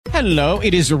Hello,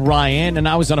 it is Ryan, and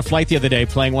I was on a flight the other day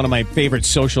playing one of my favorite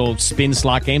social spin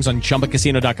slot games on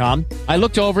ChumbaCasino.com. I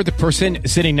looked over at the person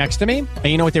sitting next to me, and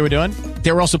you know what they were doing?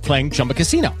 They were also playing Chumba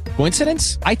Casino.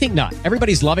 Coincidence? I think not.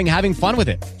 Everybody's loving having fun with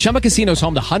it. Chumba Casino is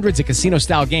home to hundreds of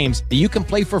casino-style games that you can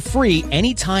play for free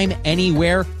anytime,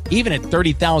 anywhere, even at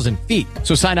 30,000 feet.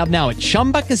 So sign up now at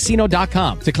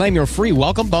ChumbaCasino.com to claim your free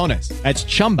welcome bonus. That's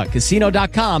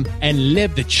ChumbaCasino.com and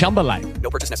live the Chumba life.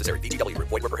 No purchase necessary. VGW.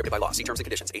 Void where prohibited by law. See terms and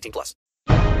conditions. 18 plus.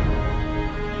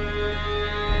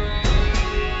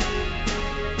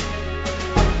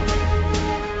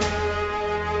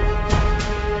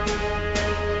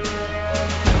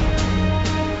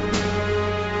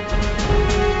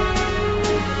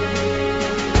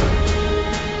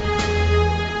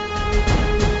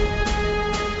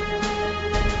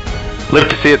 Live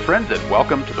to see it, friends, and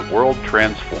welcome to The World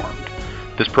Transformed.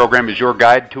 This program is your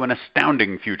guide to an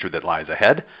astounding future that lies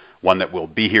ahead, one that will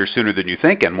be here sooner than you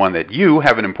think, and one that you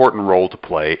have an important role to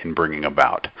play in bringing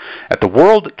about. At The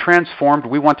World Transformed,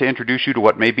 we want to introduce you to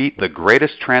what may be the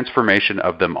greatest transformation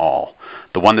of them all,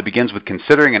 the one that begins with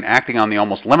considering and acting on the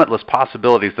almost limitless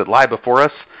possibilities that lie before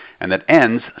us, and that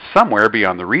ends somewhere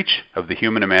beyond the reach of the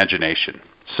human imagination.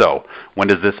 So, when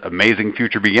does this amazing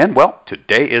future begin? Well,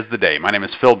 today is the day. My name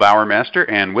is Phil Bowermaster,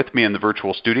 and with me in the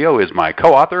virtual studio is my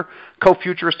co-author,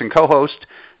 co-futurist, and co-host,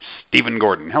 Stephen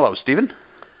Gordon. Hello, Stephen.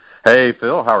 Hey,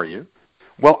 Phil. How are you?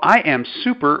 Well, I am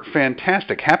super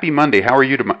fantastic. Happy Monday. How are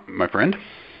you, my friend?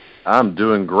 I'm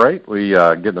doing great. We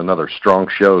getting another strong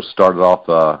show started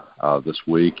off this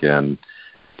week, and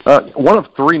one of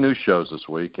 3 new shows this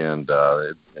week, and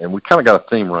we kind of got a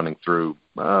theme running through.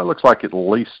 Looks like at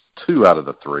least 2 out of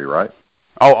the 3, right?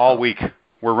 Oh, all week.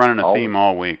 We're running a theme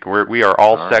all week. We are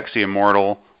all sexy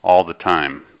immortal all the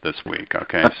time this week.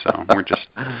 Okay, so we're just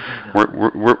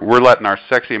we're letting our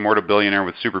sexy immortal billionaire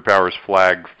with superpowers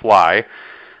flag fly,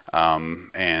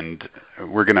 and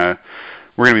we're gonna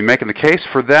be making the case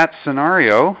for that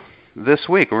scenario this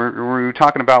week. We're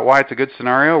talking about why it's a good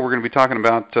scenario. We're going to be talking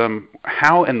about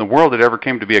how in the world it ever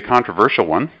came to be a controversial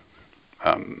one.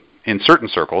 In certain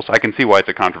circles, I can see why it's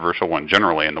a controversial one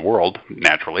generally in the world,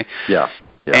 naturally. Yeah.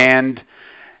 And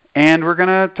we're going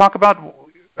to talk about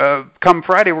come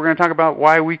Friday. We're going to talk about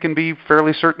why we can be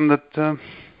fairly certain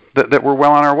that we're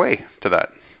well on our way to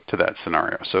that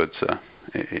scenario. So it's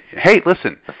hey,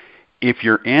 listen. If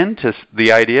you're into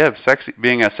the idea of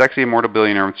being a sexy immortal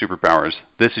billionaire with superpowers,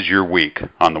 this is your week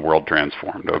on The World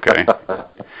Transformed, okay?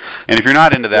 And if you're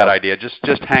not into that idea,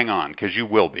 just hang on, because you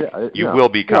will be. You will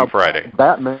be come Friday.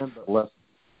 Batman, but less.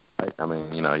 I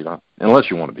mean, you don't, unless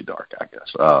you want to be dark, I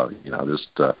guess.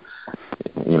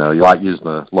 You like using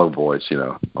the low voice,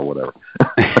 or whatever.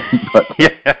 But,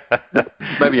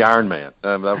 maybe Iron Man.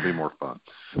 That would be more fun.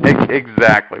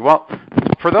 Exactly. Well,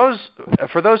 for those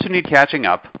who need catching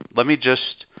up, let me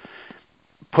just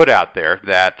put out there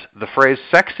that the phrase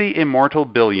 "sexy immortal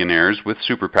billionaires with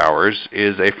superpowers"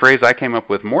 is a phrase I came up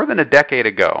with more than a decade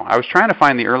ago. I was trying to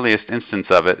find the earliest instance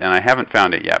of it, and I haven't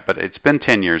found it yet, but it's been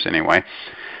 10 years anyway,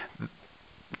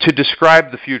 to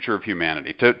describe the future of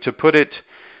humanity, to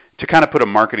kind of put a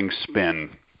marketing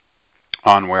spin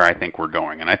on where I think we're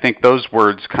going. And I think those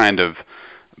words kind of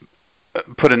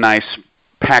put a nice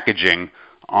packaging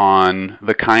on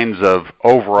the kinds of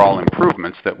overall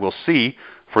improvements that we'll see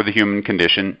for the human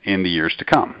condition in the years to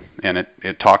come. And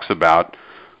it talks about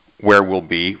where we'll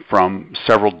be from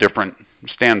several different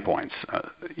standpoints.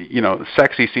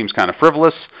 Sexy seems kind of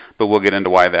frivolous, but we'll get into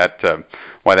why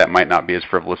that might not be as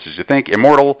frivolous as you think.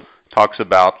 Immortal talks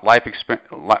about life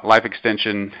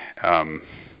extension,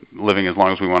 living as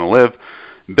long as we want to live.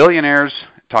 Billionaires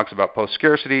talks about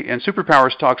post-scarcity, and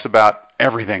superpowers talks about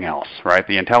everything else, right?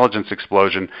 The intelligence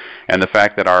explosion and the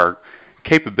fact that our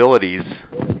capabilities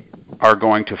are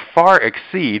going to far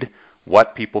exceed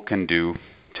what people can do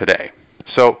today.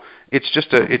 So it's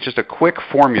just a quick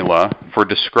formula for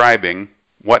describing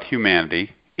what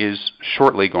humanity is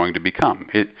shortly going to become.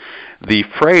 The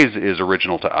phrase is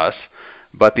original to us,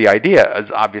 but the idea is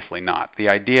obviously not. The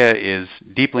idea is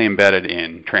deeply embedded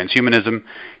in transhumanism.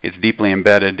 It's deeply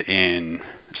embedded in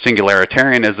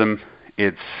singularitarianism.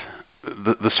 It's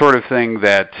the sort of thing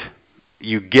that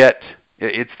you get.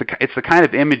 It's the kind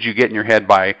of image you get in your head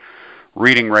by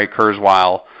reading Ray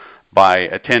Kurzweil, by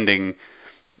attending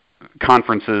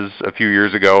conferences a few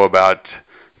years ago about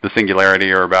the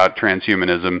singularity or about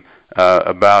transhumanism,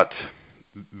 about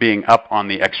being up on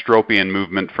the extropian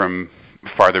movement from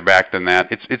farther back than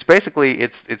that. It's basically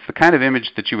the kind of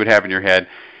image that you would have in your head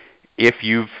if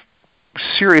you've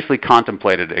seriously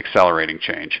contemplated accelerating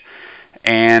change.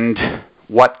 And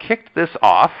what kicked this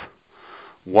off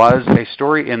was a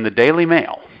story in the Daily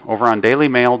Mail. Over on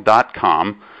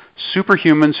dailymail.com,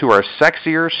 Superhumans who are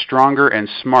sexier, stronger, and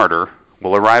smarter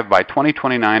will arrive by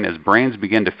 2029 as brains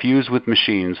begin to fuse with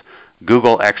machines,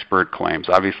 Google expert claims.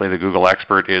 Obviously, the Google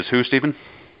expert is who, Stephen?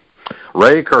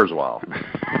 Ray Kurzweil.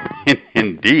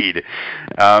 Indeed.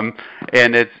 And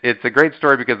it's a great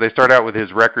story because they start out with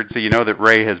his record, so you know that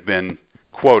Ray has been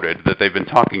quoted, that they've been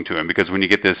talking to him, because when you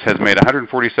get this, has made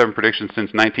 147 predictions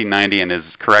since 1990 and is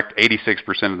correct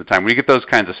 86% of the time. When you get those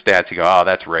kinds of stats, you go, oh,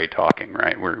 that's Ray talking,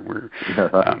 right?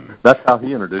 That's how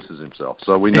he introduces himself,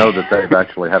 so we know that they've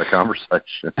actually had a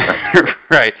conversation.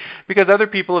 Right, because other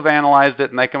people have analyzed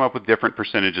it and they come up with different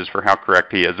percentages for how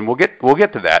correct he is, and we'll get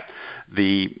to that.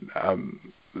 The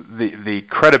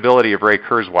credibility of Ray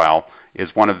Kurzweil is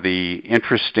one of the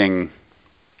interesting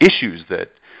issues that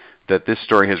this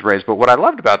story has raised. But what I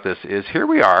loved about this is here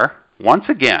we are, once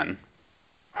again,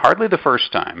 hardly the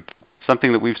first time,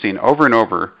 something that we've seen over and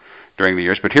over during the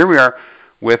years, but here we are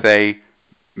with a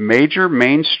major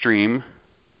mainstream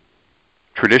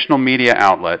traditional media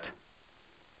outlet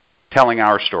telling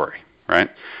our story, right?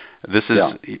 This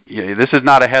is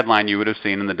not a headline you would have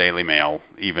seen in the Daily Mail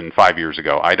even 5 years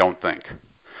ago, I don't think.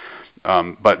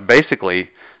 But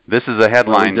basically, this is a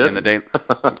headline in the Daily.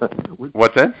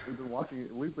 What's that?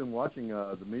 We've been watching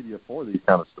the media for these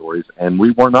kind of stories, and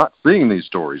we were not seeing these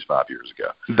stories 5 years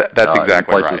ago. That's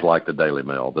exactly in places like the Daily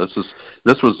Mail. This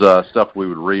was stuff we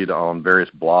would read on various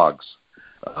blogs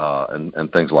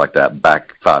and things like that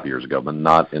back 5 years ago, but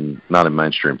not in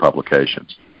mainstream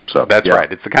publications. So that's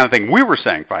right. It's the kind of thing we were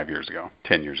saying 5 years ago,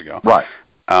 10 years ago. Right.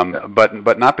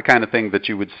 But not the kind of thing that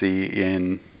you would see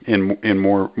in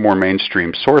more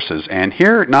mainstream sources. And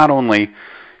here, not only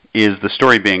is the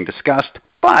story being discussed,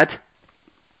 but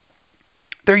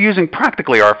they're using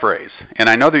practically our phrase. And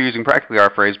I know they're using practically our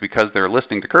phrase because they're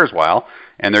listening to Kurzweil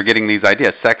and they're getting these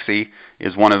ideas. Sexy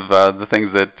is one of the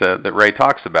things that Ray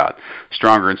talks about.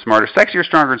 Stronger and smarter. Sexier,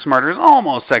 stronger, and smarter is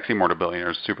almost Sexy Immortal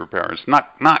Billionaires, Superpowers.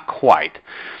 Not quite.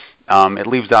 It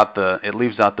leaves out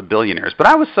the billionaires. But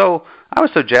I was so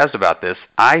jazzed about this.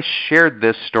 I shared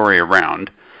this story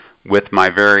around with my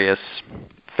various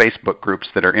Facebook groups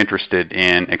that are interested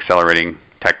in accelerating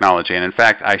technology. And in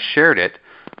fact, I shared it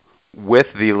with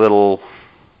the little,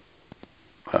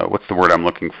 what's the word I'm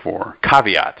looking for?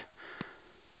 Caveat.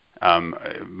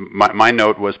 My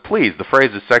note was, please, the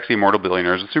phrase is Sexy Immortal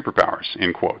Billionaires with Superpowers,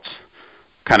 in quotes,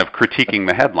 kind of critiquing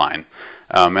the headline.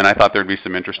 And I thought there'd be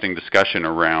some interesting discussion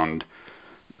around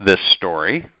this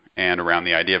story and around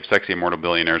the idea of Sexy Immortal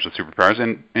Billionaires with Superpowers.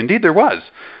 And indeed there was,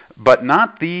 but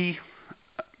not the,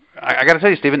 I got to tell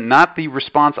you, Stephen, not the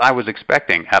response I was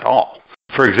expecting at all.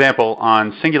 For example,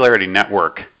 on Singularity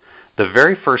Network, the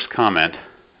very first comment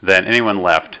that anyone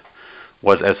left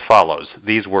was as follows,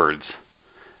 these words: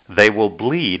 they will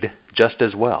bleed just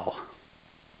as well.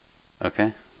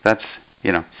 Okay? That's,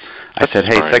 I said,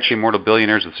 hey, Sexy Immortal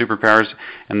Billionaires with Superpowers,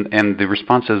 and the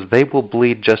response is, they will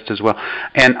bleed just as well.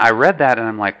 And I read that, and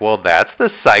I'm like, well, that's the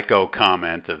psycho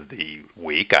comment of the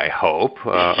week, I hope.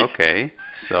 Okay,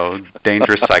 so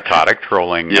dangerous psychotic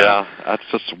trolling. Yeah, that's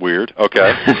just weird.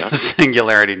 Okay. Yeah.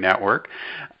 Singularity Network.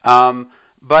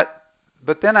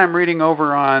 But then I'm reading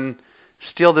over on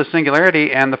Steal the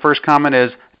Singularity, and the first comment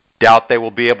is, doubt they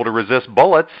will be able to resist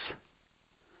bullets.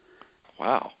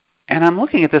 Wow. And I'm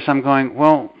looking at this, I'm going,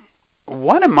 well,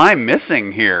 what am I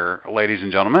missing here, ladies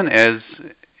and gentlemen? Is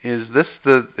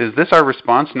this our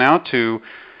response now to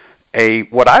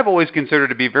what I've always considered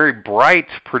to be a very bright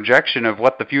projection of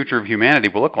what the future of humanity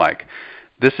will look like?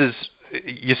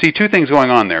 You see two things going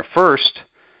on there. First,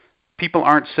 people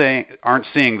aren't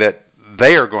seeing that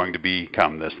they are going to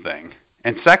become this thing.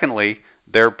 And secondly,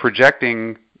 they're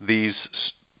projecting these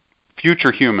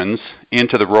future humans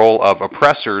into the role of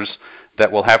oppressors that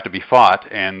will have to be fought,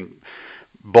 and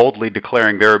boldly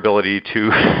declaring their ability to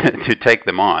to take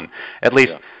them on. At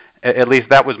least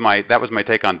that was my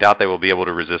take on doubt they will be able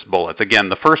to resist bullets. Again,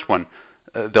 the first one,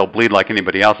 they'll bleed like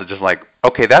anybody else. It's just like,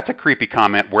 okay, that's a creepy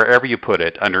comment wherever you put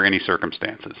it, under any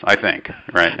circumstances, I think,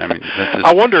 right? I mean,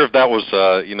 I wonder if that was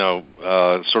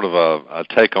sort of a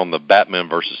take on the Batman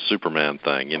versus Superman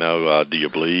thing. Do you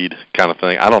bleed kind of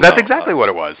thing? I don't know. That's exactly what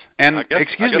it was. And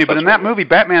excuse me, but in that movie,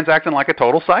 Batman's acting like a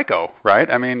total psycho, right?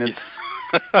 I mean, it's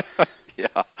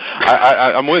yeah,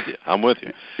 I'm with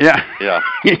you. Yeah. Yeah.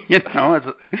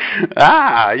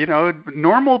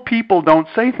 Normal people don't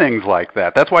say things like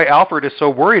that. That's why Alfred is so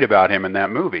worried about him in that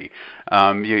movie.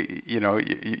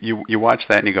 You watch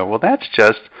that and you go, well, that's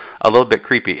just a little bit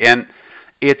creepy. And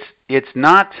it's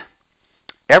not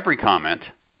every comment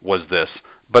was this,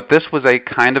 but this was a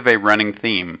kind of a running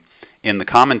theme in the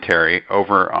commentary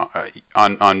over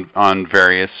on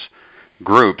various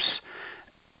groups.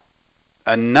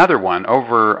 Another one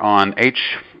over on H+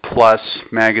 Plus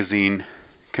magazine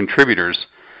contributors,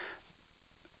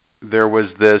 there was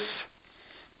this,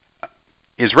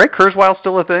 is Ray Kurzweil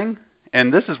still a thing?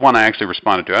 And this is one I actually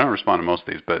responded to. I don't respond to most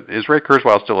of these, but is Ray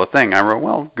Kurzweil still a thing? I wrote,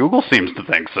 well, Google seems to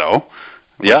think so.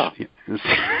 Yeah.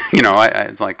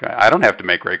 It's like, I don't have to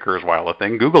make Ray Kurzweil a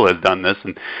thing. Google has done this,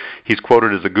 and he's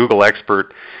quoted as a Google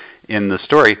expert in the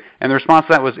story. And the response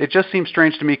to that was, it just seems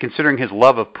strange to me considering his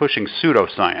love of pushing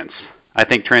pseudoscience. I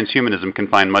think transhumanism can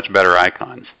find much better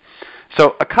icons.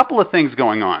 So a couple of things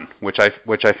going on, which I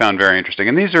found very interesting.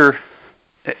 And this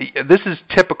is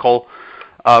typical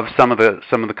of some of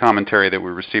the commentary that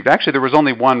we received. Actually, there was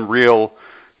only one real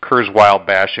Kurzweil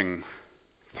bashing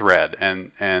thread,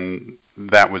 and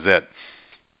that was it.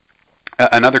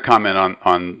 Another comment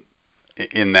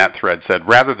in that thread said,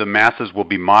 rather the masses will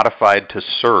be modified to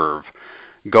serve.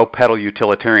 Go peddle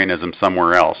utilitarianism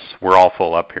somewhere else. We're all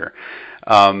full up here.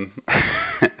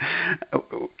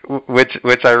 Which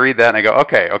I read that and I go,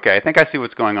 okay, I think I see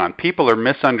what's going on. People are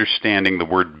misunderstanding the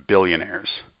word billionaires.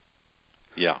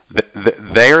 Yeah.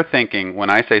 They are thinking,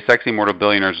 when I say Sexy Immortal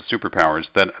Billionaires with Superpowers,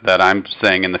 that I'm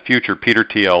saying in the future Peter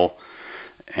Thiel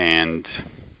and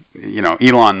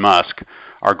Elon Musk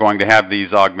are going to have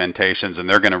these augmentations and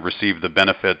they're going to receive the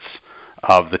benefits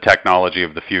of the technology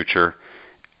of the future,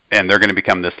 and they're going to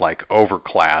become this like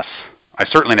overclass. I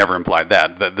certainly never implied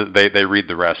that. They read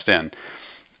the rest in.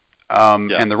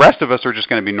 And the rest of us are just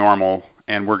going to be normal,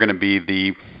 and we're going to be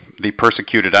the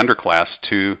persecuted underclass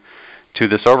to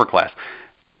this overclass.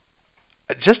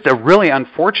 Just a really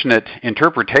unfortunate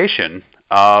interpretation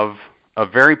of a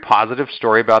very positive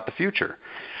story about the future.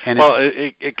 And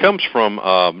it comes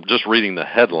from just reading the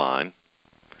headline,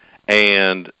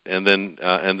 and then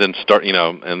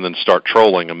start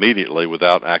trolling immediately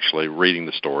without actually reading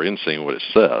the story and seeing what it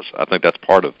says. I think that's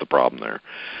part of the problem there.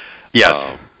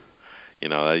 Yes.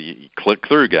 You click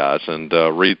through, guys, and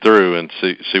read through and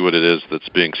see what it is that's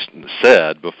being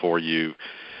said before you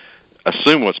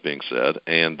assume what's being said,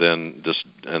 and then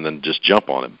just jump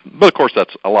on it. But of course,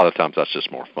 that's a lot of times that's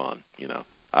just more fun.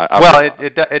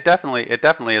 It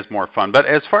definitely is more fun. But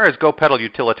as far as go peddle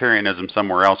utilitarianism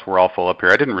somewhere else, we're all full up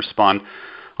here. I didn't respond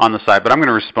on the side, but I'm going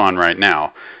to respond right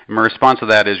now. And my response to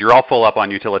that is you're all full up on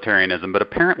utilitarianism, but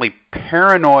apparently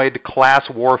paranoid class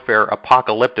warfare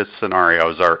apocalyptic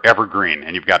scenarios are evergreen,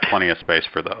 and you've got plenty of space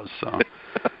for those. So.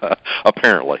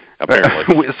 Apparently.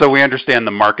 So we understand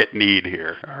the market need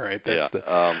here. All right.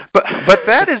 But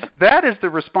that is the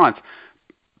response.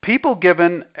 People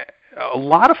given a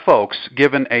lot of folks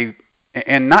given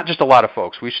and not just a lot of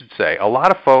folks, we should say, a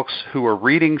lot of folks who are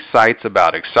reading sites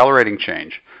about accelerating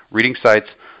change, reading sites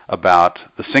about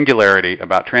the singularity,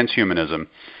 about transhumanism,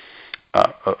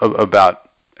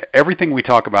 about everything we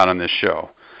talk about on this show,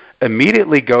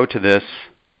 immediately go to this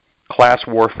class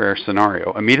warfare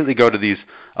scenario, immediately go to these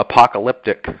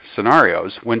apocalyptic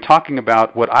scenarios when talking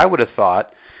about what I would have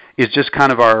thought is just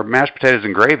kind of our mashed potatoes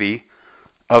and gravy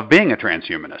of being a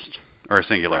transhumanist or a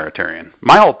singularitarian.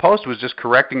 My whole post was just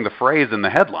correcting the phrase in the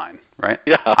headline, right?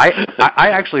 Yeah. I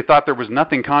actually thought there was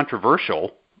nothing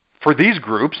controversial for these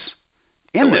groups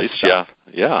in this stuff.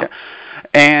 Yeah.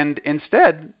 And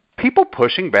instead, people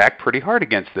pushing back pretty hard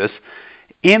against this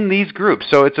in these groups.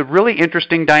 So it's a really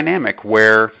interesting dynamic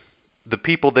where the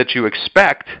people that you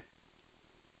expect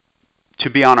to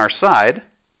be on our side,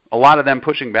 a lot of them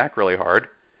pushing back really hard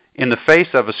in the face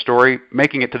of a story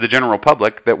making it to the general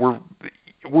public that we're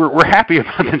happy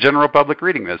about the general public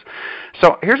reading this.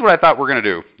 So here's what I thought we're going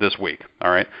to do this week. All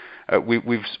right,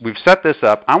 we've set this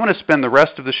up. I want to spend the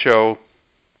rest of the show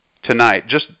tonight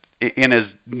just in as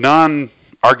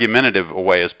non-argumentative a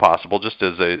way as possible, just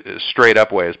as a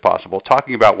straight-up way as possible,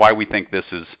 talking about why we think this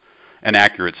is an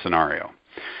accurate scenario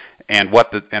and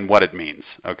what it means.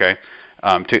 Okay,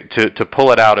 to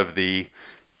pull it out of the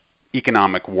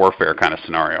economic warfare kind of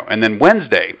scenario. And then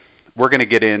Wednesday, we're going to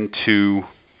get into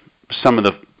some of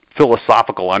the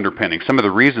philosophical underpinnings, some of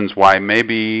the reasons why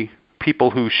maybe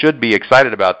people who should be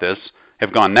excited about this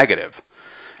have gone negative.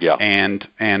 Yeah.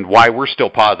 And why we're still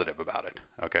positive about it.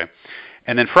 Okay.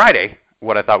 And then Friday,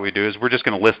 what I thought we'd do is we're just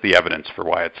going to list the evidence for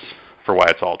why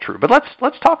it's all true. But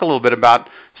let's talk a little bit about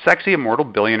Sexy Immortal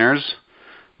Billionaires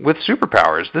with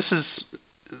Superpowers. This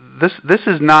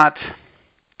is not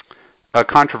a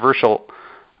controversial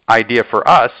idea for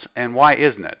us, and why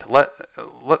isn't it?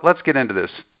 Let's get into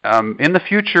this. In the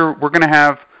future, we're going to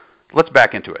have. Let's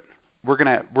back into it. We're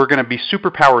going to be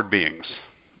superpowered beings.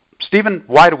 Stephen,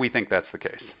 why do we think that's the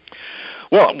case?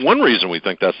 Well, one reason we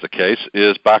think that's the case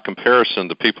is by comparison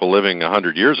to people living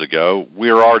 100 years ago,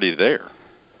 we're already there,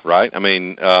 right? I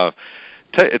mean,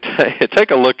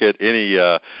 take a look at any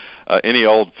any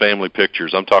old family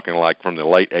pictures. I'm talking like from the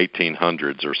late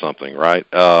 1800s or something, right?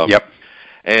 Yep.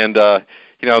 And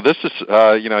this is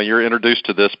you're introduced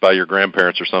to this by your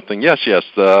grandparents or something. Yes,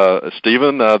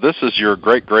 Stephen, this is your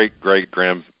great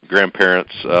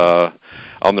grandparents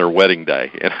on their wedding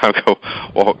day. And I go,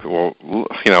 well,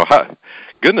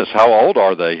 goodness, how old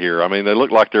are they here? I mean, they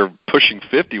look like they're pushing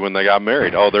 50 when they got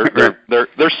married. Oh,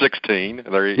 they're 16.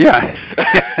 Yeah.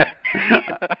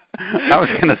 I was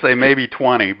going to say maybe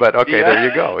 20, but okay, yeah. There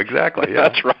you go. Exactly. Yeah.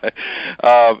 That's right.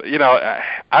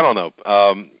 I don't know.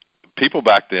 People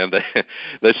back then,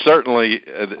 they certainly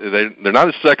they're not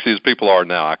as sexy as people are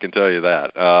now. I can tell you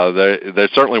that. They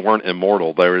certainly weren't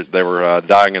immortal. They were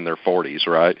dying in their 40s,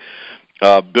 right?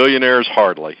 Billionaires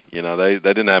hardly. They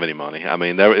didn't have any money. I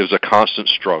mean, it was a constant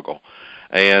struggle.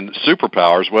 And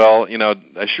superpowers, well,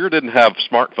 they sure didn't have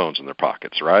smartphones in their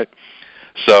pockets, right?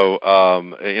 So,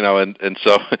 and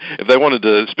so if they wanted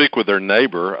to speak with their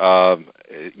neighbor,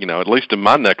 at least in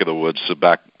my neck of the woods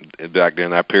back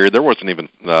during that period, there weren't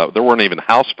even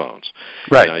house phones.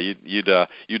 Right.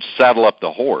 You'd saddle up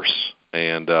the horse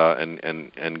and go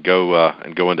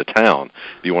into town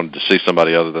if you wanted to see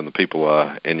somebody other than the people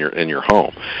in your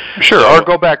home. Sure. So, or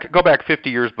go back 50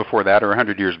 years before that or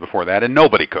 100 years before that, and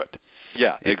nobody could.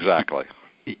 Yeah, exactly.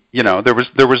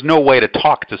 There was no way to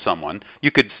talk to someone.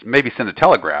 You could maybe send a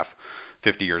telegraph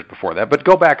 50 years before that, but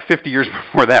go back 50 years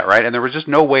before that, right? And there was just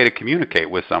no way to communicate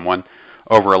with someone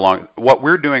over a long. What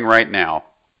we're doing right now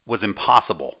was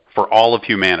impossible for all of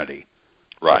humanity,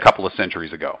 right, a couple of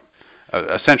centuries ago,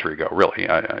 a century ago, really,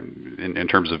 in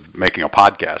terms of making a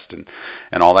podcast and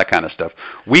all that kind of stuff.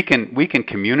 We can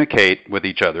communicate with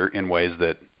each other in ways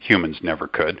that humans never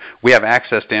could. We have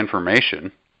access to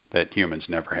information that humans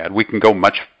never had. We can go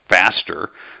much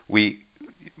faster. We've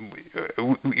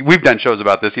done shows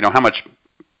about this. How much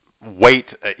weight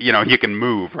you can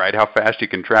move, right? How fast you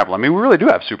can travel. I mean, we really do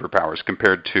have superpowers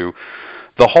compared to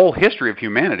the whole history of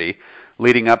humanity,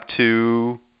 leading up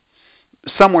to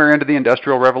somewhere into the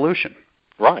Industrial Revolution.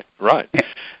 Right.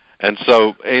 And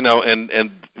so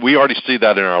and we already see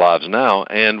that in our lives now,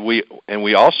 and we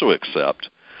also accept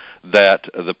that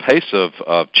the pace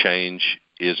of change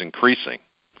is increasing.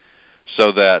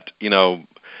 So that, in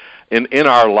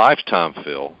our lifetime,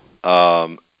 Phil,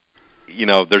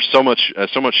 there's so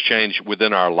much change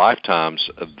within our lifetimes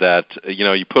that,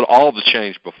 you put all the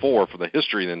change before for the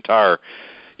history of the entire,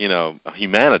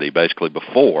 humanity, basically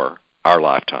before our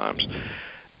lifetimes.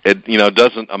 It,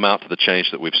 doesn't amount to the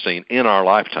change that we've seen in our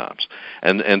lifetimes.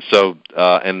 And so,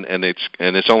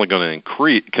 it's only going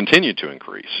to continue to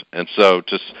increase. And so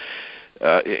just,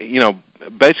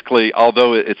 basically,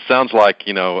 although it sounds like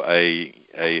a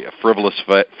frivolous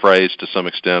phrase to some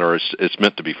extent, or it's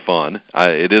meant to be fun.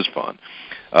 It is fun,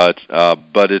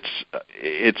 but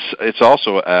it's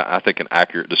also I think an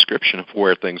accurate description of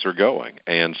where things are going.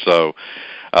 And so,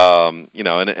 and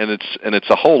it's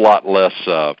a whole lot less.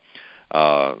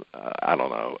 I don't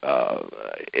know,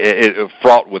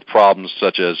 fraught with problems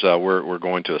such as we're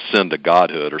going to ascend to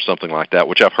godhood or something like that,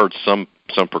 which I've heard some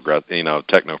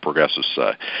techno progressives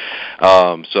say.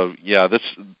 So yeah, this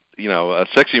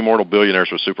Sexy Immortal Billionaires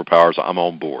with Superpowers, I'm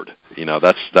on board.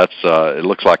 That's it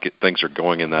looks like things are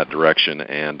going in that direction,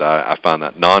 and I find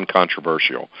that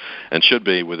non-controversial and should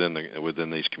be within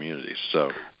these communities.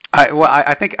 So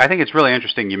I think it's really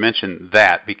interesting you mentioned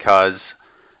that, because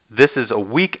this is a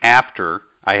week after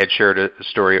I had shared a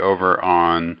story over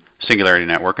on Singularity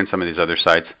Network and some of these other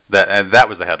sites that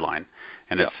was the headline,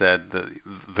 and it said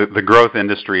the growth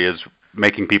industry is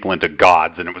making people into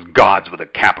gods, and it was gods with a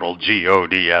capital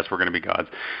G-O-D-S. We're going to be gods,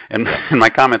 and my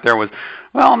comment there was,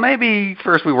 well, maybe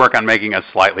first we work on making us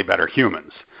slightly better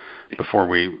humans before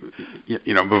we,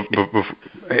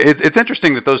 it's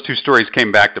interesting that those two stories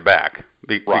came back to back.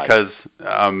 Because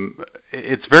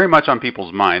it's very much on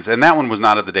people's minds, and that one was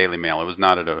not at the Daily Mail. It was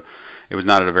not at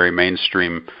a very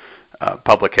mainstream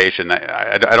publication.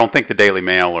 I don't think the Daily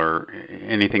Mail or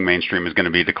anything mainstream is going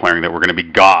to be declaring that we're going to be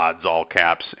gods, all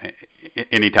caps,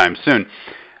 anytime soon.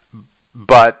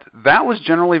 But that was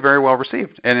generally very well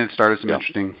received, and it started some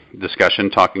interesting discussion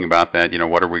talking about that.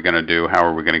 What are we going to do? How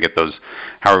are we going to get those?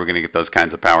 How are we going to get those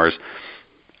kinds of powers?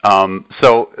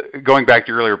 So going back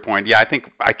to your earlier point, I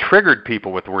think I triggered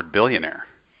people with the word billionaire.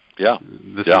 Yeah.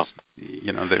 This is,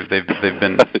 they've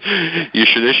been. You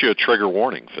should issue a trigger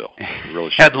warning, Phil. You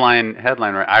really should. Headline.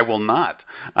 Right? I will not.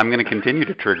 I'm going to continue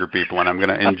to trigger people, and I'm going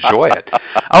to enjoy it.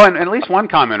 Oh, and at least one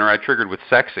commenter I triggered with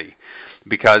sexy,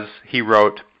 because he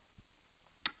wrote,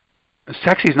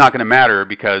 "Sexy is not going to matter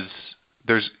because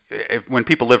when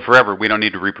people live forever, we don't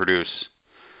need to reproduce."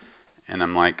 And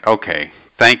I'm like, okay,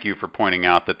 thank you for pointing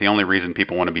out that the only reason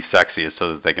people want to be sexy is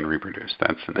so that they can reproduce.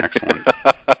 That's an excellent.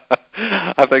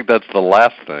 I think that's the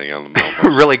last thing on the memo.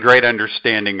 Really great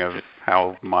understanding of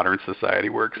how modern society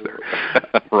works there.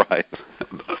 Right.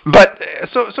 But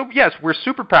so yes, we're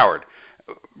superpowered.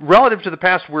 Relative to the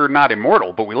past, we're not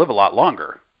immortal, but we live a lot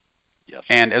longer. Yes.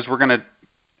 And as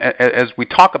we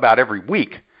talk about every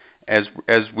week, as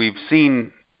we've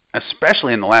seen,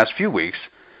 especially in the last few weeks,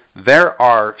 there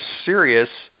are serious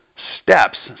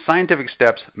steps, scientific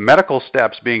steps, medical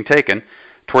steps being taken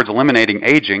towards eliminating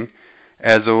aging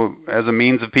as a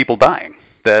means of people dying.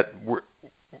 I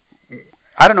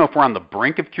don't know if we're on the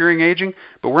brink of curing aging,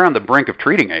 but we're on the brink of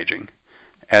treating aging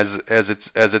as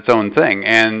its own thing,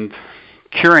 and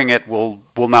curing it will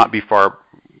not be far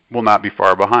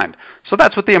behind. So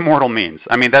that's what the immortal means.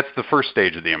 I mean, that's the first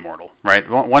stage of the immortal, right?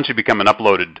 Once you become an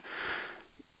uploaded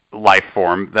life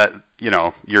form, that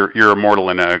you're immortal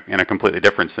in a completely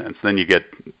different sense. Then you get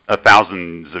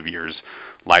thousands of years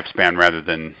lifespan rather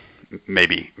than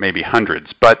maybe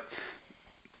hundreds. But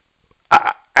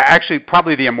actually,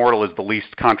 probably the immortal is the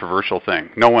least controversial thing.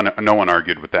 No one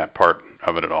argued with that part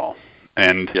of it at all,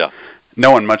 and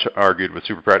no one much argued with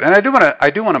superpowered. And I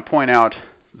do want to point out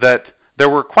that there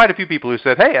were quite a few people who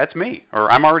said, "Hey, that's me," or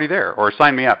 "I'm already there," or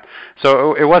 "Sign me up."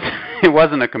 So it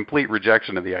wasn't a complete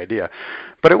rejection of the idea,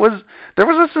 but there was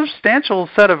a substantial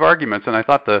set of arguments, and I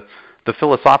thought the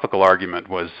philosophical argument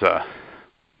was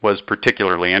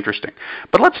particularly interesting.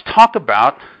 But let's talk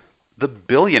about the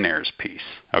billionaires piece,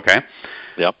 okay?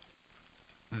 Yep.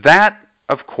 That,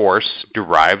 of course,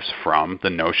 derives from the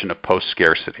notion of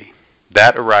post-scarcity.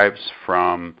 That arrives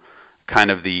from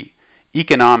kind of the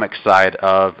economic side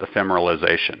of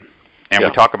ephemeralization. And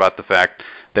we talk about the fact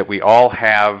that we all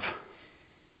have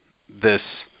this,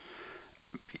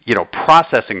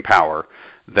 processing power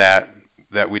that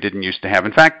we didn't used to have.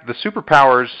 In fact, the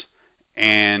superpowers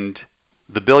and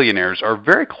the billionaires are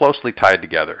very closely tied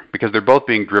together because they're both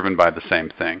being driven by the same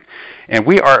thing. And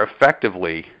we are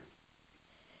effectively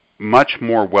much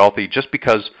more wealthy just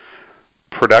because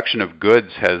production of goods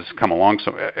has come along.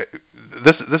 So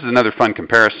this is another fun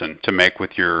comparison to make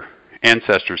with your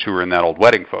ancestors who were in that old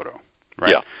wedding photo,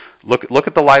 right? Yeah. Look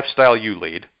at the lifestyle you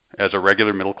lead as a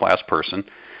regular middle-class person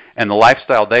and the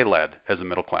lifestyle they led as a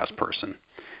middle-class person.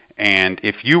 And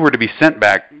if you were to be sent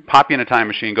back, pop you in a time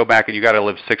machine, go back, and you got to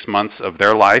live 6 months of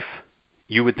their life,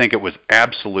 you would think it was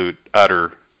absolute,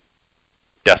 utter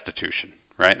destitution,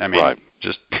 right? I mean,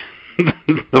 just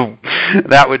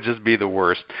that would just be the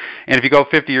worst. And if you go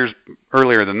 50 years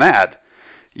earlier than that,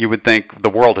 you would think the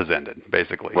world has ended,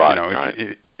 basically.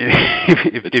 Right.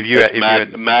 If you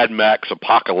had Mad Max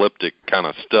apocalyptic kind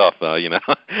of stuff,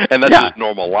 and that's just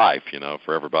normal life,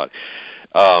 for everybody.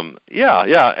 And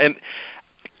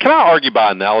can I argue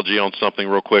by analogy on something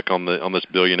real quick on this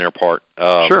billionaire part?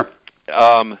 Sure.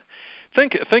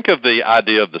 Think of the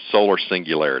idea of the solar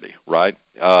singularity, right?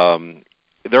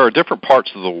 There are different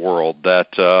parts of the world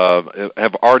that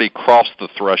have already crossed the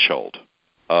threshold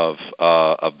of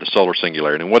the solar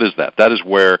singularity. And what is that? That is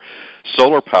where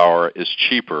solar power is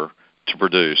cheaper to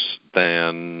produce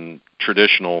than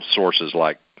traditional sources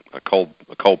like a coal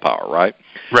power, right?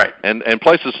 Right. And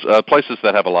places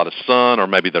that have a lot of sun, or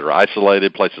maybe that are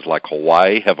isolated, places like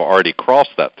Hawaii, have already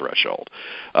crossed that threshold.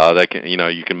 They can,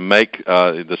 you can make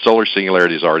the solar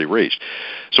singularity is already reached.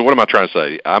 So what am I trying to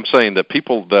say? I'm saying that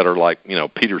people that are like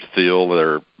Peter Thiel, that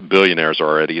are billionaires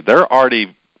already, they're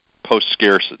already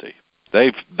post-scarcity.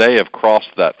 They have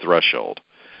crossed that threshold,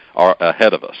 are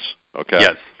ahead of us. Okay.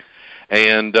 Yes.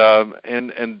 And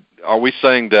are we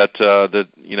saying that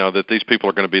that these people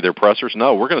are going to be their oppressors?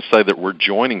 No, we're going to say that we're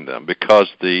joining them because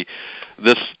this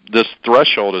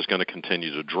threshold is going to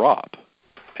continue to drop,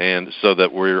 and so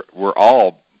that we're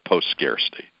all post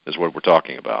scarcity is what we're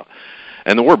talking about.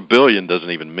 And the word billion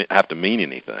doesn't even have to mean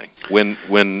anything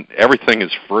when everything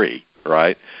is free,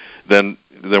 right? Then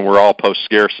we're all post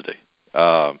scarcity.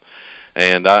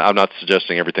 And I'm not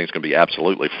suggesting everything's going to be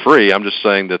absolutely free. I'm just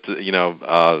saying that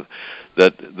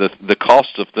that the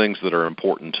cost of things that are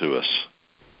important to us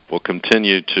will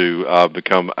continue to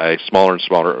become a smaller and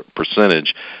smaller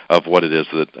percentage of what it is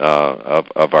that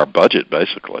of our budget,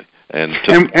 basically. And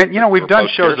we've done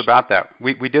shows about that.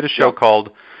 We did a show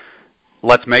called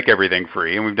 "Let's Make Everything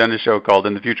Free," and we've done a show called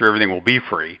 "In the Future Everything Will Be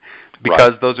Free,"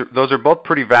 because those are both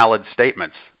pretty valid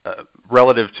statements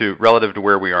relative to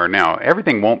where we are now.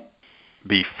 Everything won't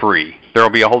be free. There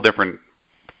will be a whole different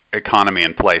economy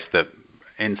in place that,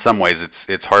 in some ways,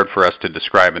 it's hard for us to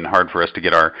describe and hard for us to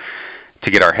get our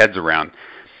heads around.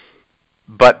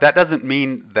 But that doesn't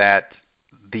mean that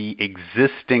the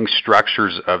existing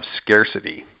structures of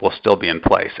scarcity will still be in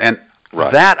place. And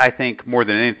Right. That, I think, more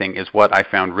than anything, is what I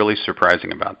found really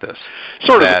surprising about this.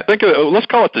 Let's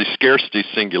call it the scarcity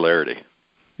singularity.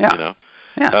 Yeah. You know?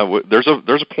 Yeah. There's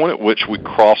a point at which we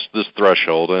cross this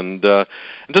threshold, and to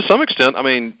some extent, I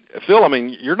mean, Phil,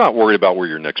 you're not worried about where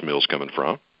your next meal's coming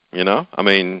from. You know,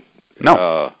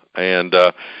 No.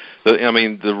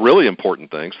 The really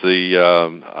important things,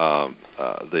 and I'm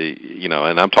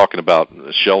talking about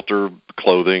shelter,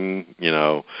 clothing,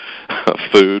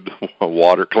 food,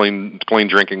 water, clean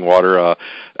drinking water,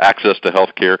 access to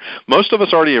health care. Most of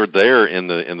us already are there in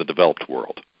the developed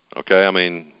world. Okay,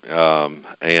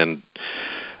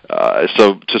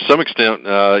 so to some extent,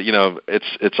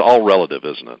 it's all relative,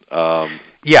 isn't it? Well,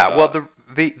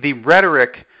 the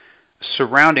rhetoric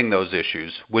surrounding those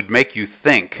issues would make you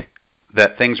think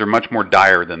that things are much more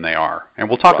dire than they are, and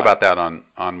we'll talk about that on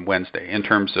Wednesday in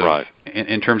terms of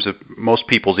in terms of most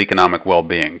people's economic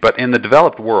well-being. But in the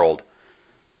developed world,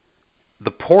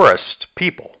 the poorest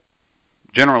people,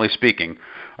 generally speaking,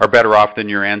 are better off than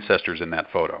your ancestors in that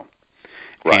photo,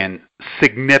 and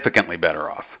significantly better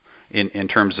off in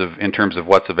terms of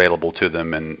what's available to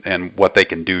them and what they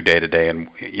can do day to day, and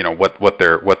what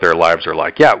their lives are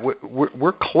like. Yeah,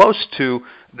 we're close to.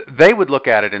 They would look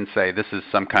at it and say this is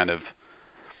some kind of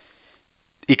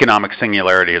economic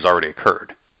singularity has already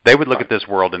occurred. They would look at this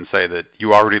world and say that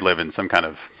you already live in some kind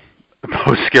of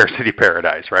post-scarcity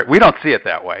paradise, right? We don't see it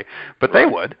that way, but they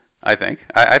would. I think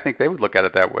they would look at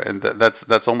it that way, and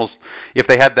that's almost, if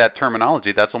they had that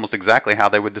terminology, that's almost exactly how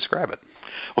they would describe it.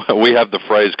 Well, we have the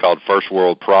phrase called first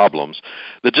world problems.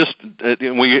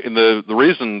 The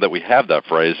reason that we have that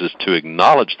phrase is to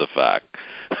acknowledge the fact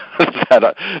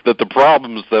that the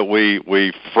problems that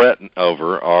we fret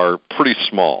over are pretty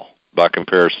small by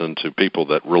comparison to people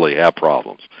that really have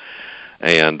problems,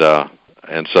 and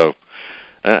so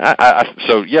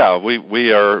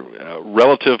we are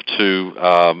relative to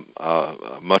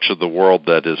much of the world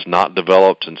that is not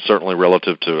developed, and certainly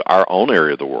relative to our own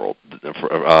area of the world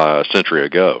a century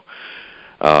ago.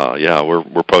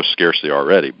 We're post scarcity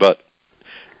already, but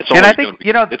it's only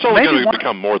going to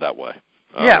become more that way.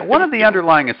 One of the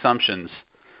underlying assumptions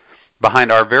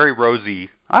behind our very rosy,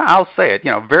 I'll say it,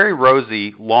 very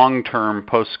rosy long-term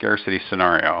post-scarcity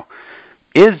scenario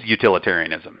is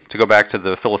utilitarianism. To go back to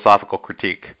the philosophical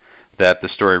critique that the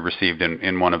story received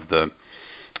in one of the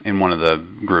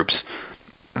groups,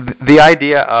 the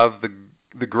idea of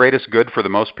the greatest good for the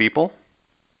most people,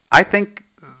 I think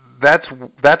that's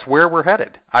where we're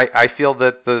headed. I feel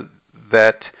that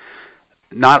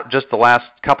not just the last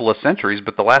couple of centuries,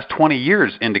 but the last 20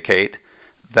 years indicate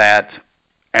that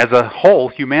as a whole,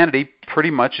 humanity pretty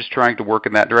much is trying to work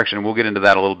in that direction. And we'll get into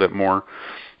that a little bit more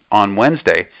on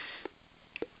Wednesday.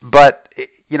 But,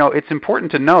 it's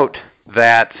important to note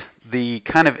that the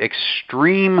kind of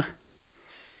extreme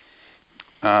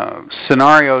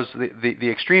scenarios, the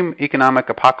extreme economic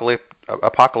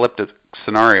apocalyptic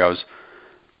scenarios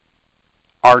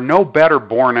are no better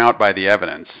borne out by the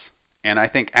evidence. And I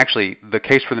think actually the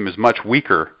case for them is much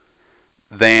weaker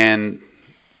than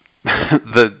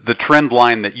the trend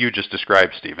line that you just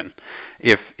described, Stephen.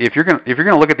 If you're going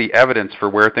to look at the evidence for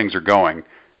where things are going,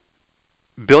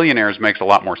 billionaires makes a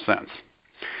lot more sense.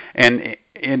 And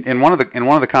in one of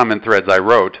the comment threads I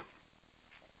wrote,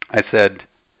 I said,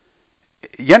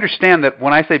 you understand that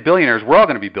when I say billionaires, we're all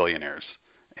going to be billionaires.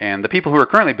 And the people who are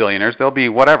currently billionaires, they'll be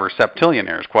whatever,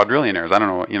 septillionaires, quadrillionaires. I don't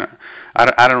know,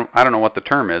 I don't know what the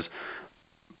term is.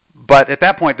 But at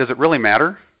that point, does it really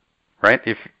matter? Right?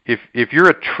 If you're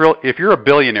a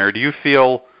billionaire, do you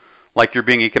feel like you're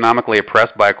being economically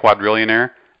oppressed by a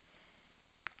quadrillionaire?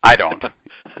 I don't.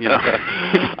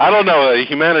 I don't know.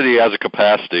 Humanity has a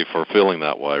capacity for feeling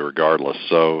that way, regardless.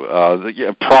 So,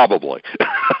 probably.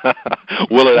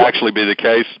 Will it actually be the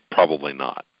case? Probably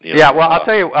not. I'll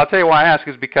tell you why I ask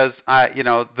is because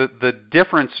the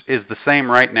difference is the same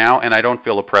right now, and I don't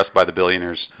feel oppressed by the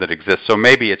billionaires that exist. So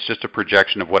maybe it's just a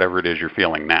projection of whatever it is you're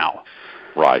feeling now.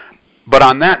 Right. But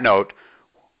on that note,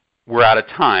 we're out of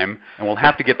time, and we'll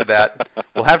have to get to that.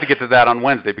 We'll have to get to that on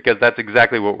Wednesday, because that's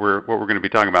exactly what we're going to be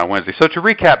talking about on Wednesday. So to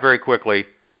recap very quickly,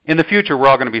 in the future, we're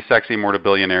all going to be sexy immortal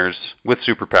billionaires with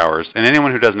superpowers, and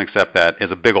anyone who doesn't accept that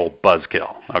is a big old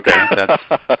buzzkill. Okay,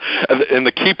 and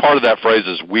the key part of that phrase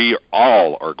is we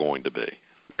all are going to be.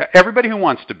 Everybody who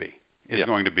wants to be is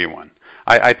going to be one.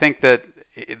 I think that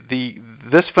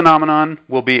this phenomenon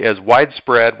will be as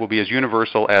widespread, will be as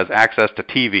universal as access to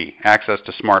TV, access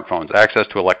to smartphones, access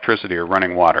to electricity or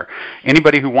running water.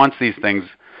 Anybody who wants these things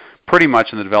pretty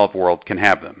much in the developed world can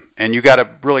have them. And you got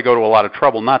to really go to a lot of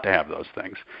trouble not to have those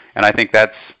things. And I think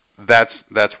that's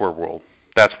where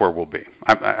That's where we'll be.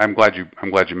 I'm glad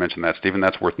you mentioned that, Stephen.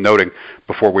 That's worth noting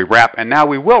before we wrap. And now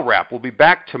we will wrap. We'll be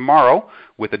back tomorrow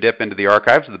with a dip into the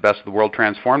archives of the Best of the World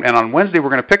Transformed. And on Wednesday, we're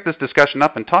going to pick this discussion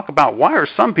up and talk about why are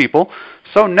some people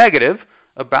so negative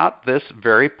about this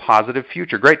very positive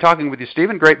future. Great talking with you,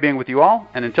 Stephen. Great being with you all.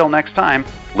 And until next time,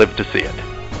 live to see it.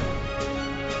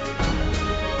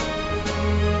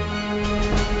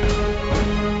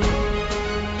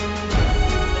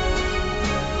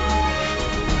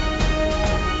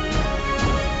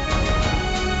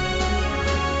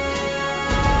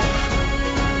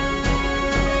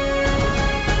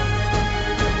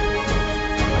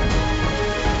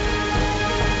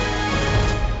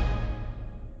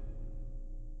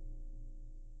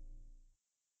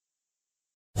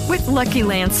 With Lucky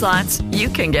Land Slots, you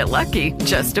can get lucky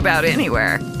just about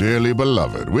anywhere. Dearly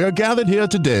beloved, we are gathered here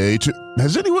today to...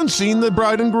 Has anyone seen the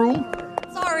bride and groom?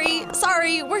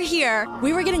 Sorry, we're here.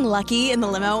 We were getting lucky in the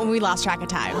limo and we lost track of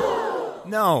time.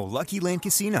 No, Lucky Land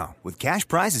Casino, with cash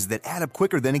prizes that add up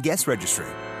quicker than a guest registry.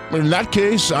 In that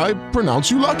case, I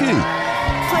pronounce you lucky.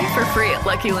 Play for free at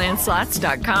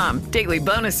LuckyLandSlots.com. Daily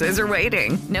bonuses are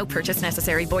waiting. No purchase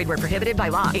necessary. Void where prohibited by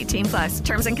law. 18+.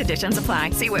 Terms and conditions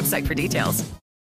apply. See website for details.